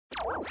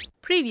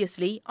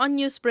Previously on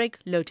Newsbreak,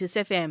 Lotus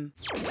FM.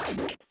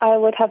 I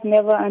would have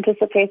never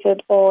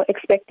anticipated or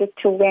expected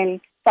to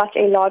win such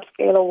a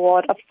large-scale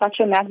award of such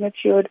a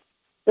magnitude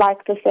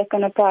like the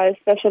second prize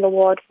special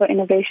award for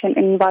innovation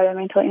in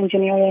environmental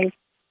engineering,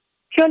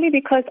 purely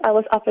because I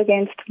was up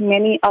against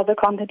many other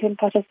competent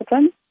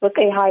participants with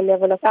a high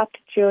level of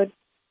aptitude.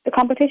 The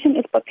competition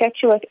is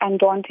perpetuous and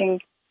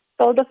daunting,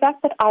 so the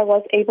fact that I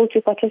was able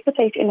to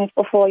participate in it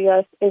for 4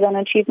 years is an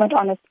achievement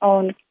on its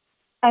own.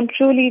 I'm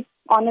truly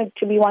honored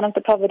to be one of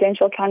the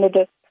providential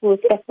candidates whose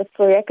efforts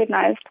were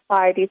recognized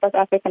by the South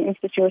African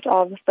Institute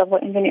of Civil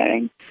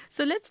Engineering.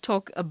 So let's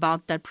talk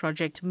about that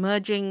project,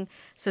 merging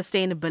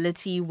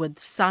sustainability with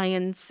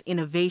science,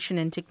 innovation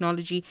and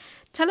technology.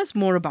 Tell us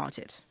more about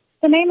it.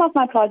 The name of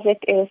my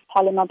project is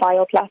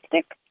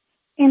Polymer-bioplastics.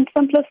 In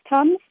simplest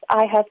terms,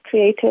 I have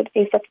created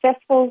a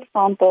successful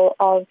sample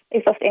of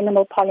a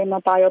sustainable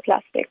polymer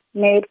bioplastic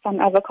made from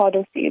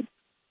avocado seeds.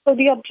 So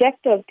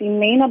the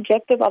main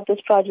objective of this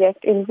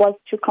project was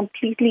to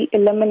completely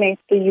eliminate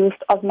the use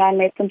of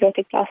man-made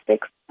synthetic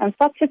plastics and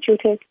substitute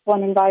it for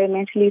an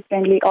environmentally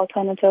friendly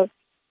alternative.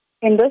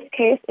 In this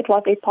case, it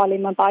was a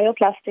polymer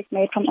bioplastic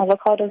made from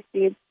avocado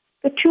seeds.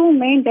 The two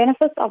main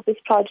benefits of this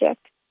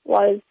project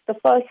was the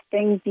first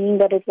thing being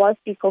that it was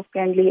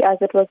eco-friendly as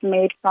it was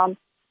made from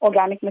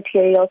organic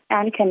materials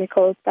and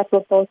chemicals that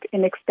were both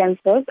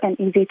inexpensive and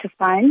easy to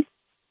find.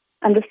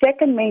 And the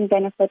second main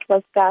benefit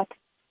was that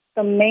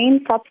the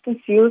main substance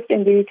used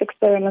in these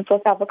experiments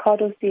was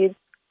avocado seeds.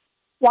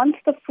 Once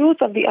the fruit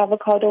of the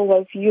avocado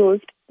was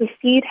used, the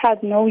seed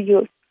had no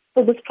use.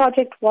 So this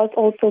project was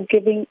also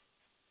giving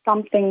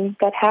something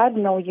that had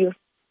no use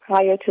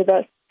prior to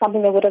this,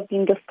 something that would have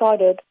been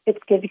discarded. It's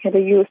giving it a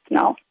use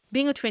now.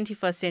 Being a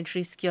 21st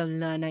century skilled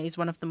learner is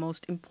one of the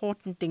most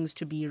important things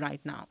to be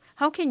right now.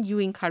 How can you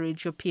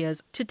encourage your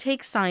peers to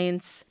take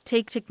science,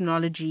 take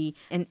technology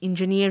and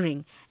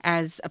engineering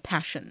as a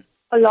passion?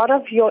 A lot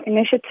of your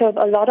initiative,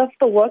 a lot of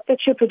the work that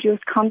you produce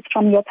comes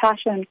from your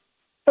passion.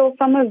 So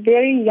from a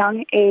very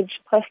young age,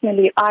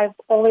 personally, I've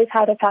always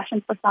had a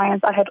passion for science.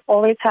 I had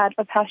always had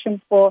a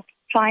passion for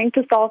trying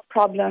to solve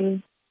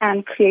problems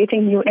and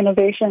creating new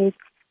innovations.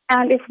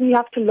 And if we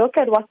have to look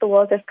at what the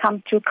world has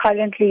come to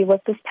currently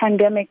with this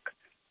pandemic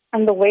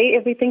and the way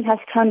everything has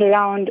turned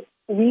around,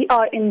 we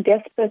are in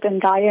desperate and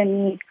dire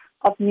need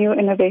of new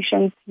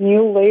innovations,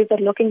 new ways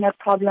of looking at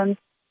problems.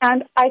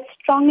 And I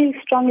strongly,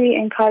 strongly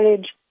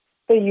encourage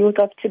the youth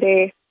of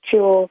today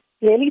to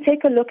really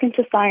take a look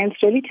into science,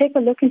 really take a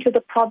look into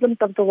the problems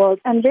of the world,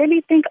 and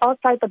really think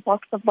outside the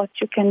box of what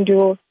you can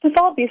do to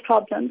solve these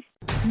problems.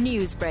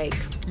 Newsbreak,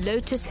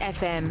 Lotus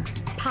FM,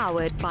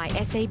 powered by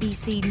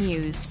SABC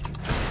News.